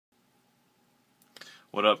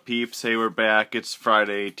What up, peeps? Hey, we're back. It's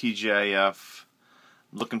Friday, TGIF.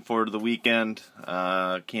 Looking forward to the weekend.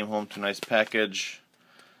 Came home to a nice package.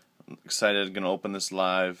 I'm excited, gonna open this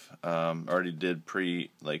live. Already did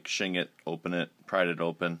shing it, open it, pried it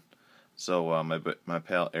open. So my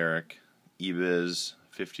pal Eric,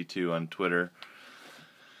 eBiz52 on Twitter,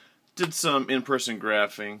 did some in-person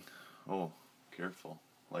graphing. Oh, careful,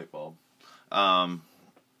 light bulb.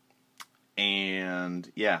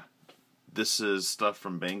 And yeah. This is stuff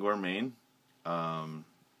from Bangor, Maine, and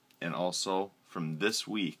also from this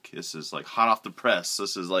week. This is like hot off the press.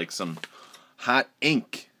 This is like some hot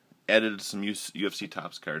ink. Added some UFC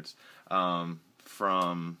Topps cards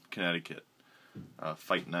from Connecticut.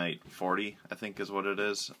 Fight Night 40, I think is what it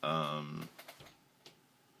is.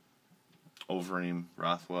 Overeem,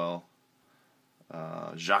 Rothwell,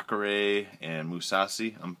 Jacare, and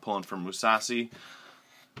Musasi. I'm pulling from Musasi.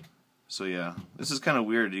 So yeah, this is kind of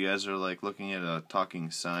weird. You guys are like looking at a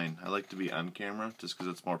talking sign. I like to be on camera just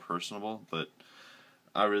because it's more personable, but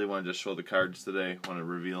I really wanted to show the cards today. I want to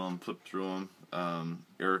reveal them, flip through them.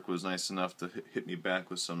 Eric was nice enough to hit me back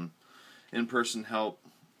with some in-person help.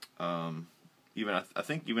 I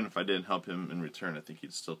think even if I didn't help him in return, I think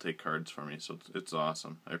he'd still take cards for me. So it's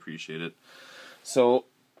awesome. I appreciate it. So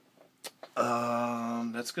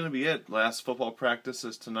that's gonna be it. Last football practice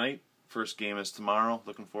is tonight. First game is tomorrow.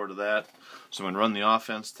 Looking forward to that. So I'm going to run the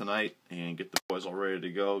offense tonight and get the boys all ready to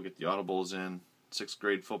go. Get the audibles in. 6th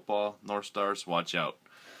grade football. North Stars, watch out.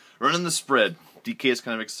 Running the spread. DK is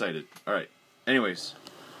kind of excited. Alright. Anyways,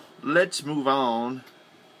 let's move on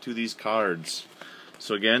to these cards.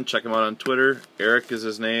 So again, check him out on Twitter. Eric is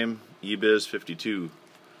his name. eBiz52.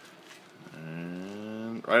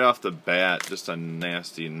 And right off the bat, just a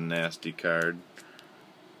nasty, nasty card.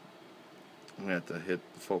 I'm going to have to hit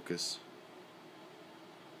focus.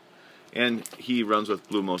 And he runs with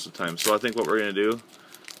blue most of the time. So I think what we're going to do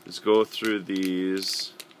is go through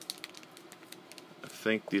these. I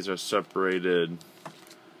think these are separated.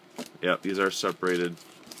 Yep, these are separated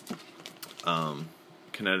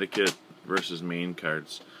Connecticut versus Maine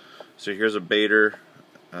cards. So here's a Bader.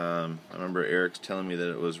 I remember Eric's telling me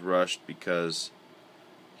that it was rushed because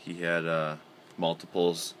he had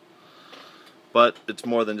multiples. But it's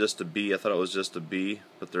more than just a B. I thought it was just a B,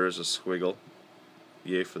 but there is a squiggle.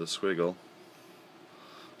 Yay for the squiggle.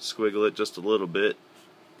 Squiggle it just a little bit.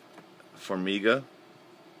 Formiga.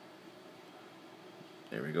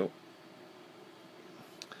 There we go.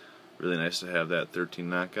 Really nice to have that 13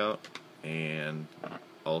 knockout. And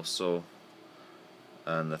also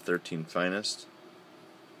on the 13 finest.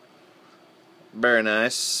 Very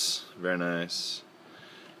nice. Very nice.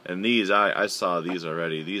 And these, I saw these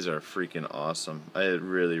already. These are freaking awesome. I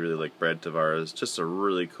really, really like Brad Tavares. Just a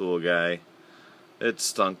really cool guy. It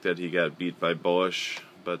stunk that he got beat by Bosch,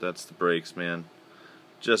 but that's the breaks, man.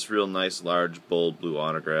 Just real nice, large, bold blue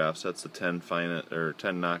autographs. That's the 10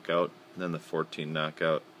 knockout, and then the 14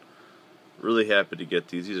 knockout. Really happy to get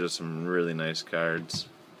these. These are some really nice cards.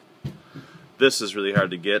 This is really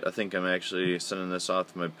hard to get. I think I'm actually sending this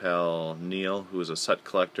off to my pal Neil, who is a set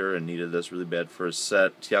collector and needed this really bad for his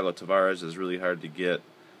set. Thiago Tavares is really hard to get.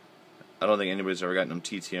 I don't think anybody's ever gotten him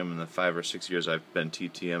TTM in the 5 or 6 years I've been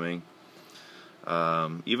TTMing.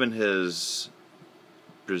 Even his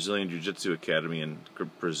Brazilian Jiu-Jitsu Academy in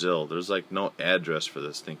Brazil, there's like no address for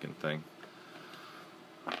this stinking thing.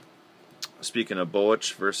 Speaking of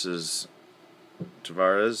Boach versus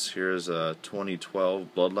Tavares, here's a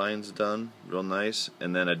 2012 Bloodlines done, real nice.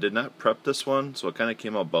 And then I did not prep this one, so it kind of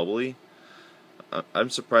came out bubbly. I'm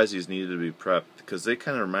surprised these needed to be prepped because they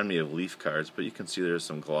kind of remind me of Leaf cards, but you can see there's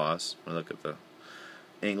some gloss when I look at the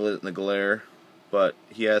anglet and the glare. But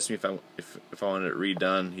he asked me if I wanted it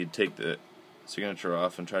redone. He'd take the signature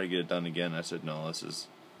off and try to get it done again. I said no, this is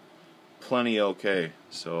plenty okay.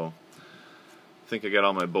 So I think I got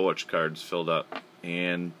all my Boach cards filled up.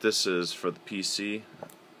 And this is for the PC.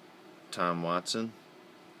 Tom Watson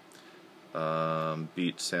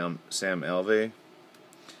beat Sam Alvey.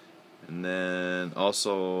 And then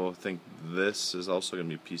also I think this is also going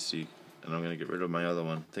to be PC. And I'm going to get rid of my other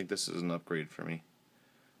one. I think this is an upgrade for me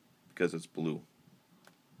because it's blue.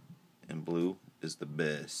 And blue is the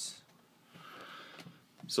best.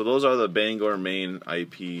 So those are the Bangor, Maine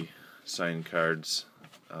IP signed cards.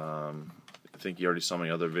 I think you already saw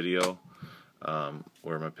my other video.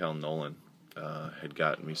 Where my pal Nolan had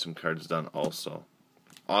gotten me some cards done also.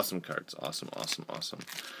 Awesome cards. Awesome, awesome, awesome.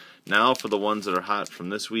 Now for the ones that are hot from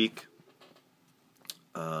this week.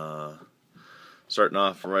 Starting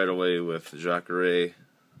off right away with Jacare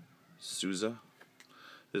Souza.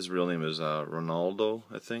 His real name is Ronaldo,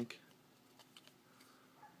 I think.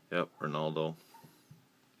 Yep, Ronaldo.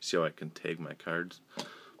 See how I can tag my cards?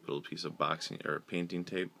 little piece of boxing or painting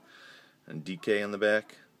tape and DK on the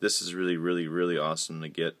back. This is really, really, really awesome to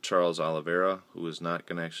get. Charles Oliveira, who is not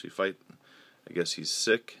going to actually fight. I guess he's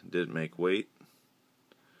sick, didn't make weight.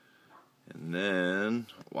 And then,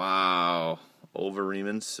 wow, Overeem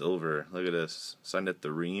in silver. Look at this. Signed at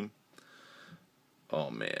the Ream. Oh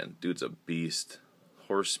man, dude's a beast.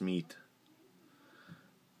 Horse meat.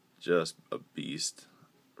 Just a beast.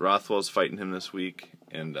 Rothwell's fighting him this week,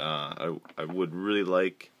 and I would really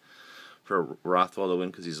like for Rothwell to win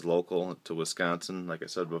because he's local to Wisconsin, like I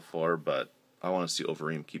said before, but I want to see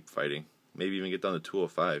Overeem keep fighting. Maybe even get down to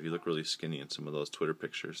 205. You look really skinny in some of those Twitter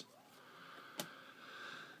pictures.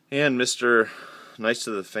 And Mr. Nice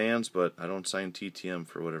to the fans, but I don't sign TTM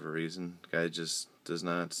for whatever reason. The guy just does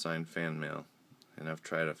not sign fan mail. And I've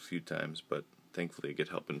tried a few times, but thankfully I get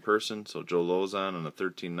help in person. So Joe Lozon on a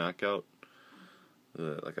 13 knockout.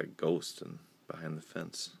 Like a ghost and behind the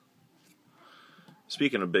fence.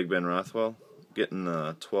 Speaking of Big Ben Rothwell, getting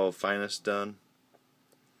the 12 finest done.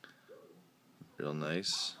 Real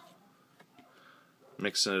nice.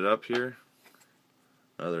 Mixing it up here.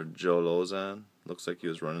 Another Joe Lozon. Looks like he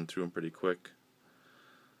was running through him pretty quick.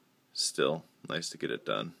 Still, nice to get it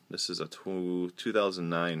done. This is a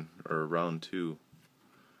 2009, or round 2.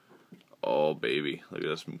 Oh, baby. Look at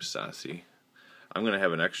this Musashi. I'm going to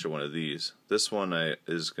have an extra one of these. This one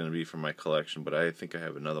is going to be for my collection, but I think I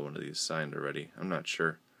have another one of these signed already. I'm not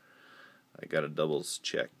sure. I got a doubles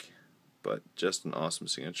check. But just an awesome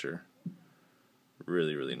signature.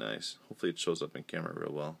 Really, really nice. Hopefully it shows up in camera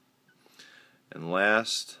real well. And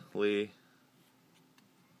lastly,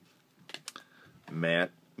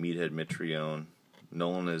 Matt, Meathead Mitrione.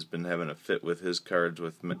 Nolan has been having a fit with his cards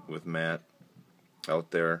with Matt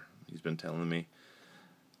out there. He's been telling me.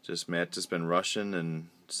 Matt just been rushing and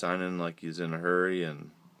signing like he's in a hurry.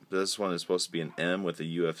 And this one is supposed to be an M with a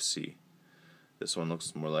UFC. This one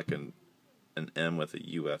looks more like an M with a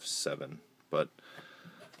UF7. But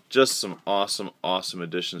just some awesome, awesome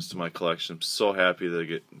additions to my collection. I'm so happy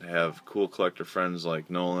to have cool collector friends like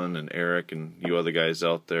Nolan and Eric and you other guys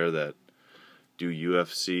out there that do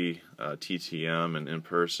UFC, TTM, and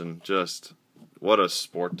in-person. Just what a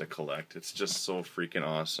sport to collect. It's just so freaking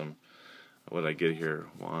awesome. What did I get here?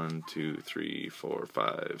 1, 2, 3, 4,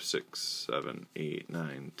 5, 6, 7, 8,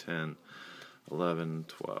 9, 10, 11,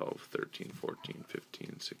 12, 13, 14,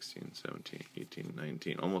 15, 16, 17, 18,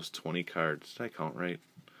 19. Almost 20 cards. Did I count right?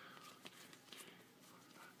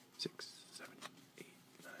 6, 7, 8,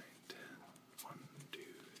 9, 10. 1, 2,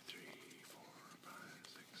 3, 4, 5,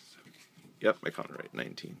 6, 7. Yep, I counted right.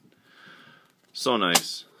 19. So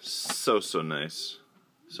nice. So nice.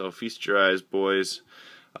 So feast your eyes, boys.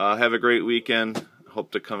 Have a great weekend.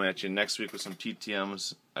 Hope to come at you next week with some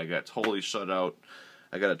TTMs. I got totally shut out.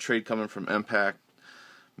 I got a trade coming from Impact.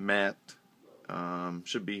 Matt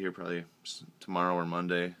should be here probably tomorrow or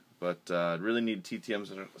Monday. But I really need TTMs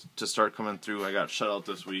to start coming through. I got shut out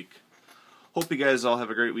this week. Hope you guys all have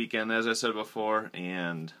a great weekend, as I said before.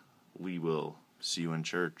 And we will see you in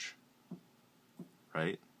church.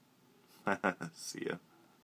 Right? See ya.